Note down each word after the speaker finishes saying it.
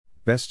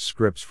Best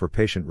scripts for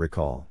patient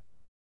recall.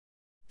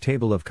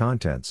 Table of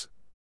contents.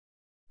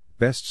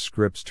 Best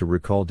scripts to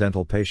recall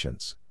dental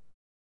patients.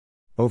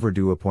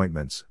 Overdue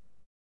appointments.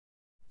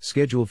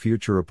 Schedule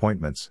future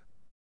appointments.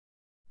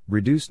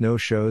 Reduce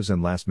no-shows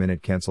and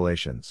last-minute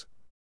cancellations.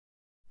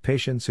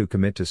 Patients who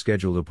commit to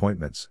scheduled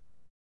appointments.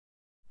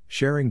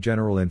 Sharing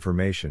general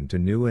information to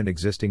new and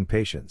existing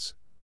patients.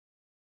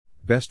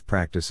 Best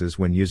practices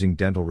when using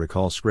dental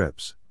recall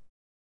scripts.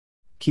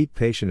 Keep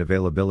patient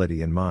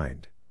availability in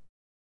mind.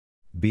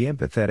 Be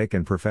empathetic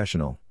and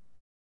professional.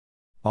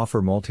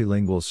 Offer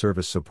multilingual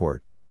service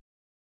support.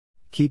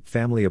 Keep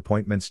family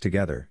appointments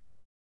together.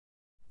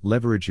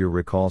 Leverage your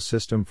recall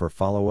system for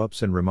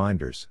follow-ups and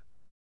reminders.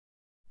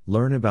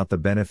 Learn about the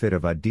benefit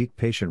of Audit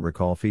patient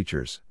recall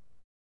features.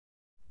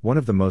 One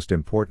of the most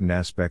important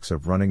aspects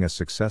of running a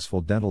successful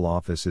dental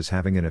office is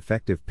having an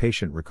effective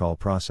patient recall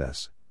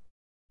process.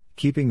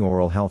 Keeping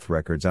oral health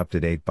records up to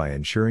date by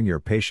ensuring your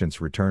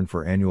patients return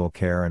for annual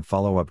care and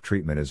follow-up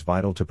treatment is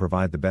vital to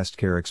provide the best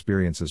care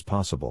experiences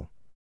possible.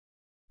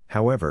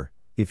 However,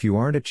 if you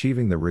aren't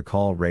achieving the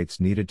recall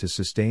rates needed to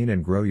sustain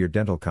and grow your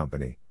dental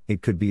company,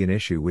 it could be an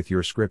issue with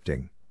your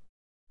scripting.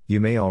 You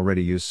may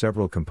already use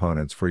several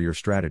components for your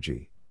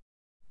strategy.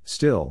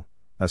 Still,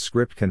 a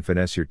script can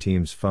finesse your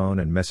team's phone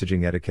and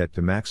messaging etiquette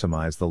to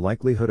maximize the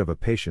likelihood of a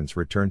patient's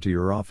return to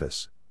your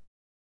office.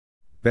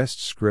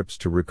 Best scripts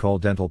to recall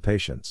dental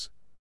patients.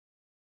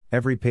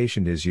 Every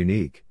patient is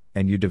unique,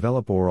 and you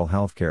develop oral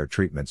healthcare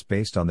treatments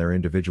based on their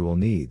individual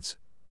needs.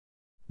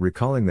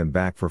 Recalling them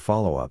back for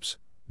follow-ups,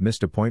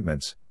 missed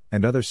appointments,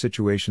 and other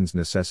situations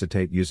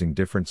necessitate using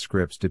different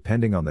scripts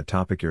depending on the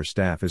topic your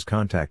staff is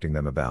contacting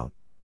them about.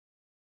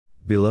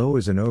 Below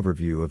is an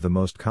overview of the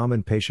most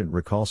common patient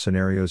recall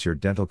scenarios your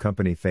dental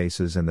company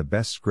faces and the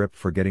best script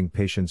for getting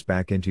patients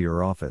back into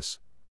your office.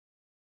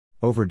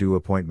 Overdue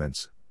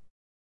appointments.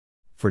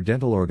 For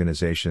dental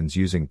organizations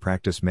using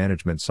practice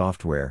management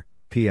software,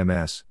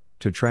 PMS,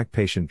 to track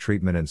patient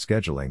treatment and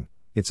scheduling,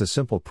 it's a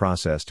simple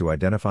process to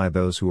identify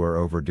those who are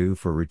overdue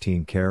for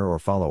routine care or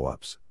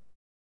follow-ups.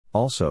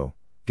 Also,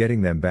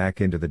 getting them back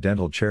into the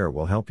dental chair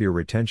will help your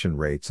retention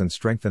rates and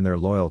strengthen their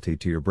loyalty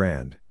to your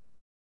brand.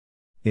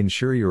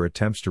 Ensure your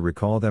attempts to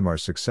recall them are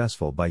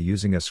successful by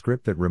using a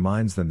script that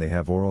reminds them they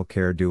have oral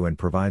care due and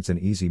provides an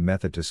easy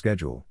method to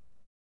schedule.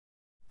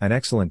 An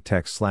excellent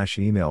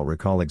text/email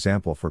recall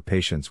example for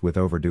patients with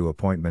overdue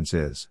appointments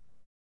is: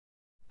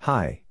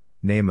 Hi,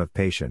 name of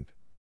patient.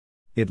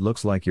 It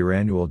looks like your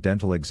annual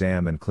dental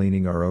exam and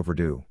cleaning are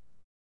overdue.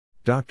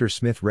 Dr.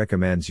 Smith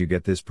recommends you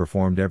get this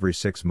performed every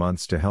 6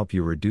 months to help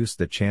you reduce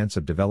the chance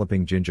of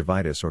developing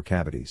gingivitis or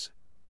cavities.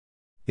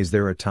 Is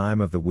there a time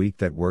of the week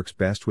that works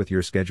best with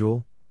your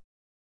schedule?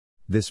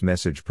 This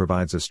message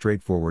provides a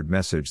straightforward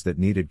message that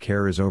needed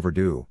care is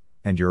overdue,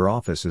 and your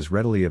office is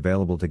readily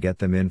available to get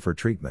them in for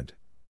treatment.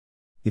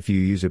 If you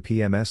use a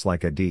PMS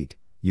like Audit,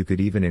 you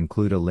could even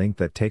include a link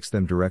that takes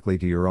them directly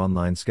to your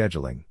online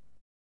scheduling.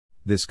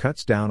 This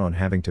cuts down on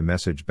having to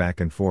message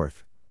back and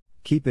forth.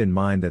 Keep in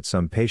mind that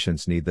some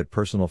patients need that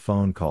personal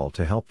phone call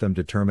to help them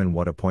determine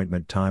what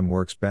appointment time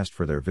works best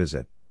for their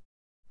visit.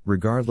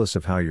 Regardless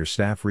of how your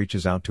staff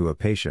reaches out to a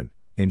patient,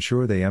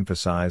 ensure they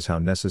emphasize how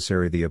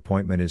necessary the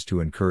appointment is to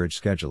encourage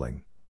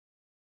scheduling.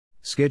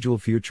 Schedule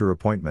future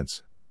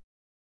appointments.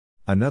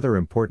 Another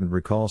important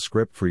recall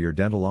script for your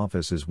dental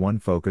office is one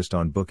focused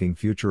on booking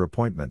future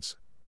appointments.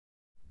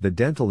 The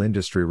dental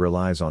industry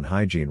relies on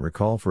hygiene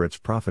recall for its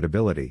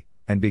profitability,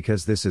 and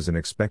because this is an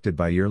expected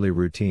bi-yearly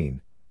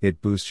routine,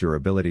 it boosts your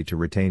ability to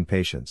retain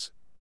patients.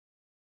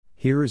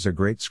 Here is a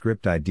great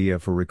script idea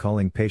for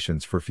recalling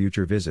patients for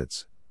future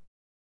visits.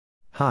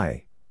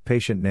 Hi,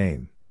 patient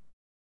name.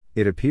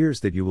 It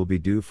appears that you will be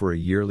due for a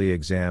yearly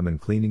exam and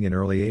cleaning in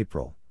early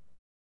April.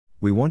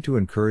 We want to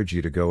encourage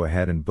you to go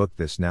ahead and book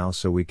this now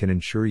so we can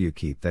ensure you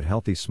keep that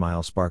healthy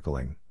smile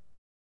sparkling.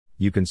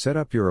 You can set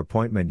up your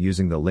appointment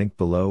using the link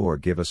below or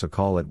give us a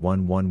call at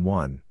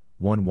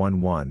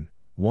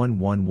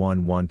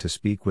 111-111-1111 to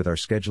speak with our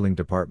scheduling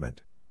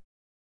department.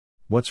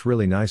 What's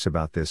really nice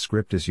about this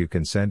script is you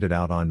can send it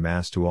out en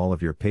masse to all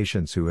of your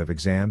patients who have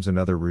exams and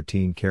other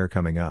routine care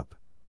coming up.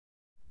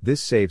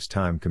 This saves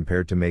time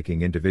compared to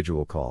making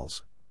individual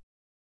calls.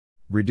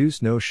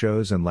 Reduce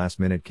no-shows and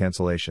last-minute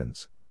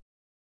cancellations.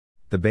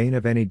 The bane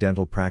of any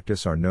dental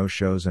practice are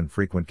no-shows and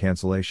frequent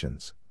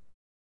cancellations.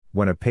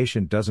 When a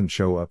patient doesn't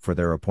show up for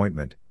their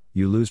appointment,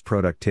 you lose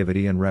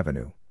productivity and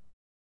revenue.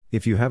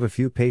 If you have a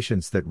few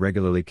patients that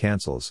regularly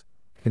cancels,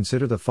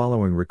 consider the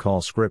following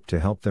recall script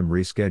to help them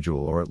reschedule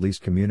or at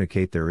least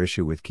communicate their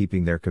issue with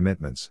keeping their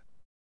commitments.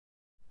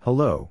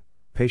 Hello,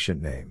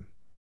 patient name.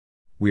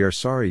 We are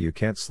sorry you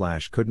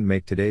can't/couldn't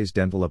make today's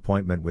dental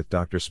appointment with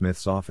Dr.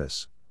 Smith's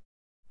office.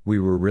 We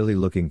were really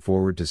looking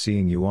forward to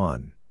seeing you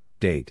on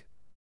date.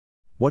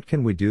 What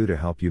can we do to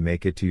help you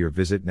make it to your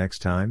visit next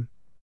time?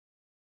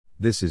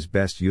 This is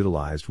best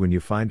utilized when you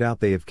find out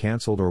they have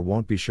canceled or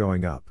won't be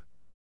showing up.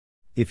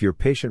 If your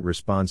patient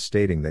responds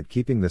stating that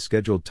keeping the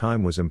scheduled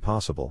time was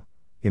impossible,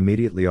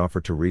 immediately offer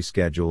to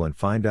reschedule and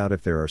find out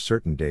if there are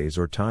certain days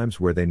or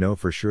times where they know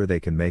for sure they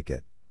can make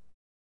it.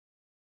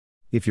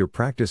 If your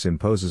practice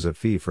imposes a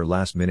fee for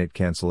last-minute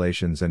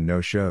cancellations and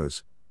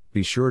no-shows,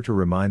 be sure to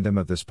remind them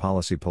of this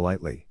policy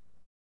politely.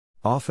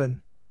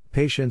 Often,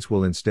 patients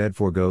will instead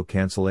forego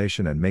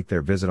cancellation and make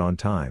their visit on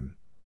time.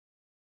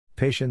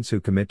 Patients who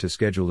commit to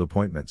scheduled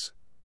appointments.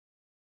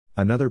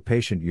 Another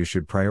patient you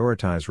should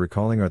prioritize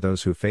recalling are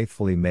those who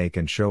faithfully make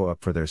and show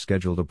up for their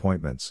scheduled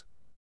appointments.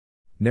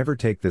 Never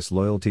take this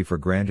loyalty for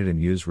granted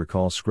and use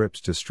recall scripts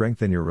to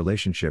strengthen your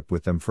relationship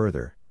with them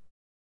further.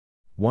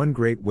 One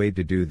great way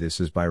to do this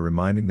is by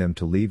reminding them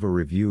to leave a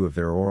review of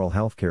their oral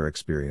healthcare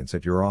experience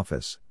at your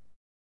office.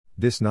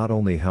 This not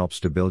only helps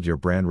to build your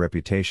brand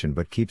reputation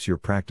but keeps your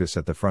practice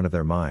at the front of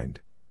their mind.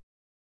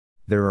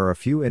 There are a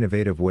few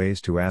innovative ways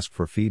to ask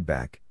for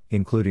feedback,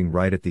 including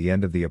right at the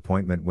end of the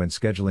appointment when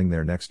scheduling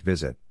their next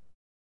visit.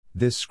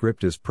 This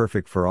script is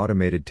perfect for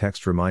automated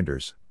text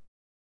reminders.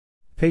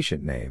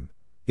 Patient name: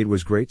 "It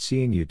was great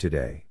seeing you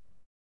today.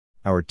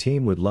 Our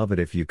team would love it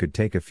if you could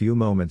take a few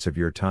moments of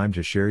your time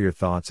to share your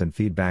thoughts and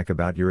feedback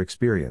about your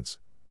experience.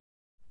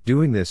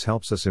 Doing this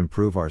helps us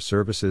improve our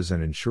services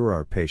and ensure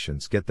our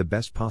patients get the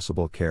best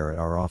possible care at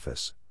our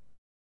office.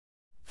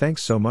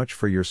 Thanks so much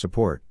for your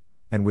support,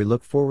 and we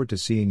look forward to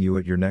seeing you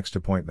at your next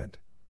appointment."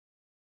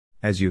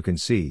 As you can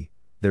see,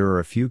 there are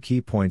a few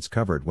key points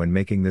covered when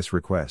making this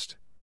request.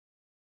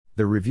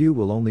 The review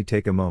will only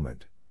take a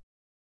moment.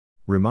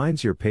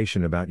 Reminds your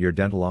patient about your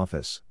dental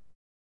office.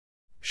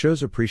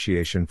 Shows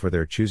appreciation for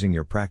their choosing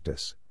your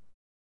practice.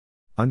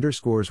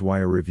 Underscores why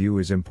a review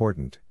is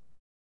important.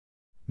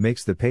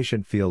 Makes the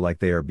patient feel like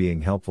they are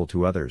being helpful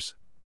to others.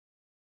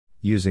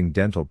 Using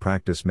dental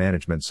practice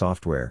management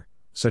software,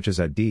 such as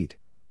Adeet,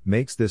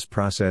 makes this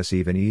process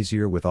even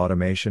easier with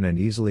automation and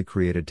easily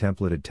created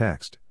templated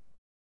text.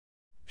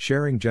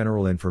 Sharing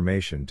general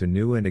information to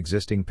new and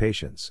existing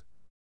patients.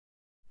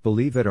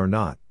 Believe it or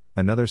not,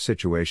 another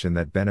situation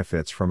that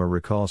benefits from a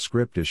recall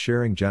script is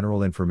sharing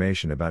general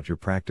information about your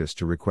practice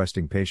to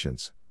requesting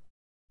patients.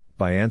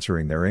 By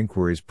answering their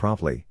inquiries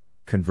promptly,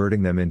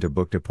 converting them into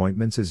booked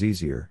appointments is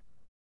easier.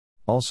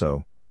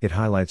 Also, it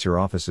highlights your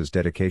office's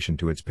dedication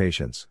to its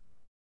patients.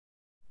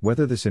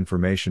 Whether this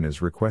information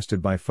is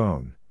requested by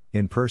phone,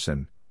 in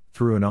person,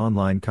 through an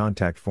online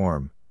contact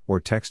form, or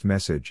text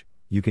message,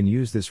 you can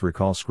use this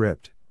recall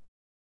script.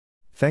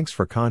 Thanks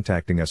for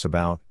contacting us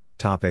about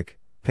topic,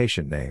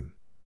 patient name.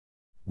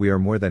 We are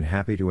more than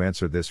happy to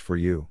answer this for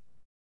you.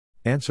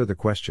 Answer the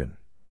question.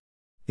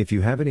 If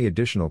you have any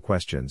additional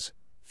questions,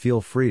 feel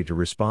free to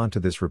respond to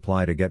this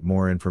reply to get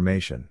more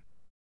information.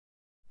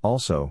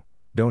 Also,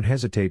 don't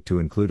hesitate to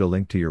include a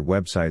link to your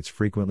website's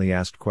frequently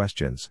asked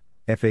questions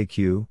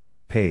 (FAQ)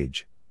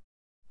 page.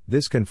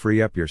 This can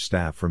free up your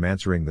staff from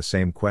answering the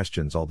same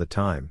questions all the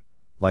time,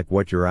 like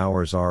what your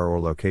hours are or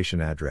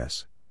location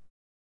address.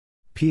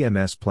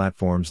 PMS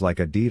platforms like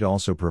Adeet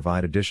also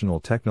provide additional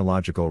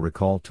technological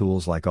recall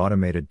tools like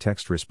automated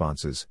text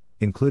responses,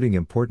 including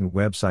important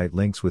website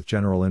links with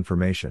general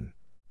information.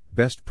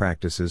 Best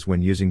practices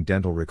when using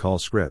dental recall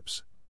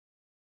scripts.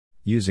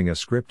 Using a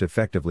script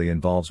effectively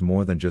involves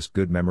more than just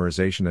good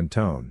memorization and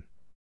tone.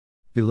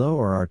 Below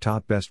are our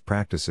top best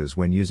practices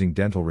when using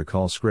dental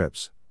recall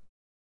scripts.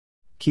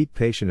 Keep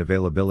patient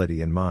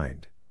availability in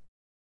mind.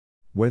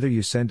 Whether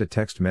you send a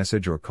text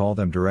message or call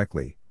them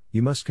directly,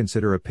 you must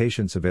consider a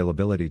patient's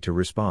availability to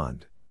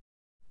respond.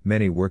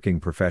 Many working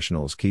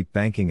professionals keep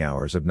banking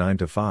hours of 9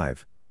 to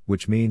 5,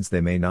 which means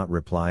they may not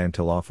reply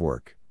until off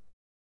work.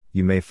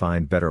 You may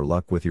find better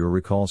luck with your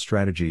recall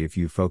strategy if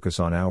you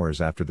focus on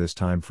hours after this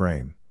time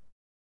frame.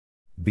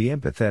 Be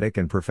empathetic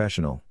and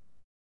professional.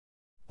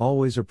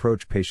 Always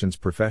approach patients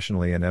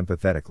professionally and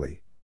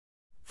empathetically.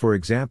 For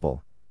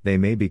example, they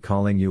may be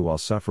calling you while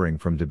suffering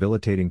from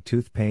debilitating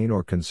tooth pain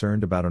or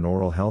concerned about an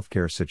oral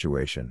healthcare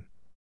situation.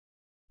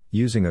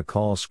 Using a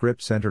call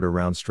script centered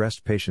around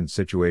stressed patient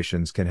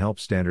situations can help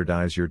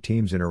standardize your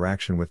team's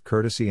interaction with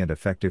courtesy and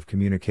effective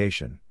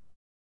communication.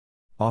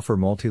 Offer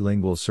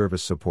multilingual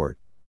service support.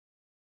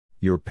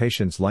 Your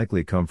patients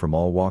likely come from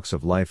all walks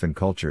of life and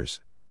cultures.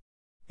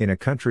 In a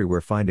country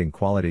where finding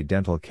quality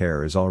dental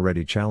care is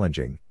already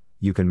challenging,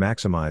 you can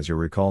maximize your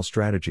recall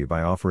strategy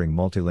by offering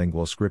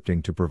multilingual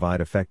scripting to provide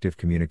effective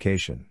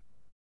communication.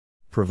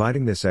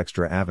 Providing this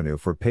extra avenue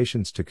for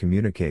patients to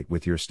communicate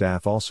with your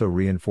staff also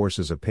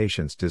reinforces a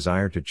patient's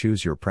desire to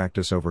choose your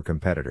practice over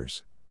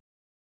competitors.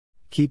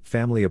 Keep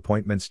family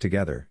appointments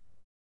together.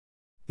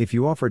 If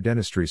you offer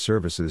dentistry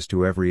services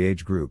to every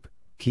age group,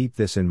 keep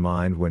this in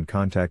mind when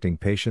contacting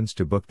patients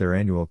to book their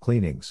annual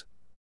cleanings.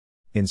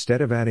 Instead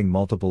of adding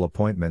multiple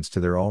appointments to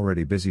their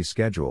already busy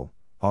schedule,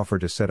 offer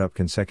to set up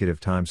consecutive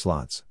time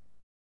slots.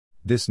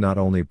 This not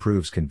only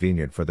proves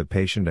convenient for the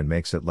patient and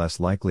makes it less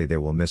likely they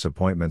will miss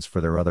appointments for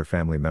their other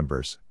family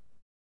members.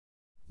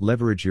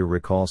 Leverage your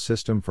recall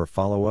system for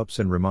follow-ups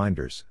and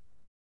reminders.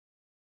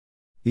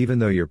 Even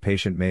though your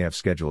patient may have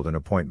scheduled an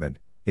appointment,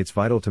 it's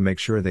vital to make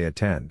sure they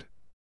attend.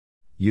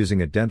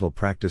 Using a dental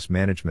practice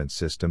management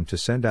system to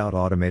send out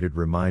automated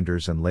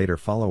reminders and later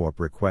follow-up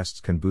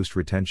requests can boost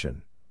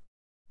retention.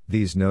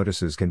 These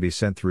notices can be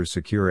sent through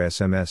secure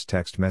SMS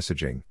text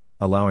messaging,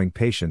 allowing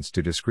patients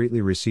to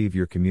discreetly receive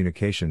your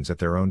communications at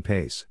their own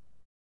pace.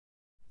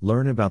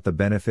 Learn about the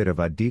benefit of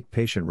Adeet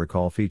patient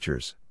recall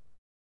features.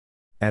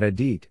 At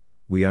Adeet,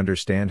 we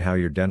understand how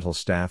your dental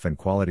staff and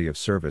quality of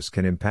service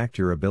can impact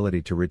your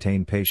ability to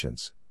retain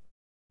patients.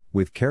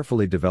 With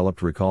carefully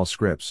developed recall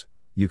scripts,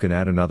 you can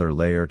add another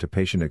layer to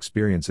patient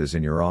experiences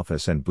in your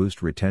office and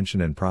boost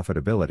retention and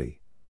profitability.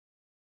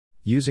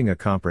 Using a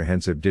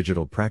comprehensive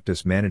digital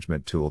practice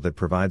management tool that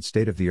provides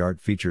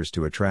state-of-the-art features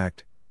to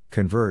attract,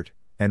 convert,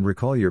 and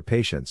recall your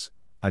patients,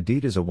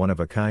 Adeet is a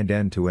one-of-a-kind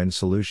end-to-end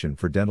solution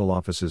for dental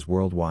offices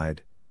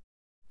worldwide.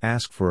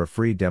 Ask for a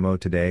free demo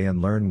today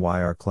and learn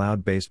why our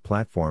cloud-based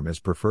platform is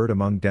preferred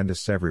among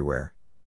dentists everywhere.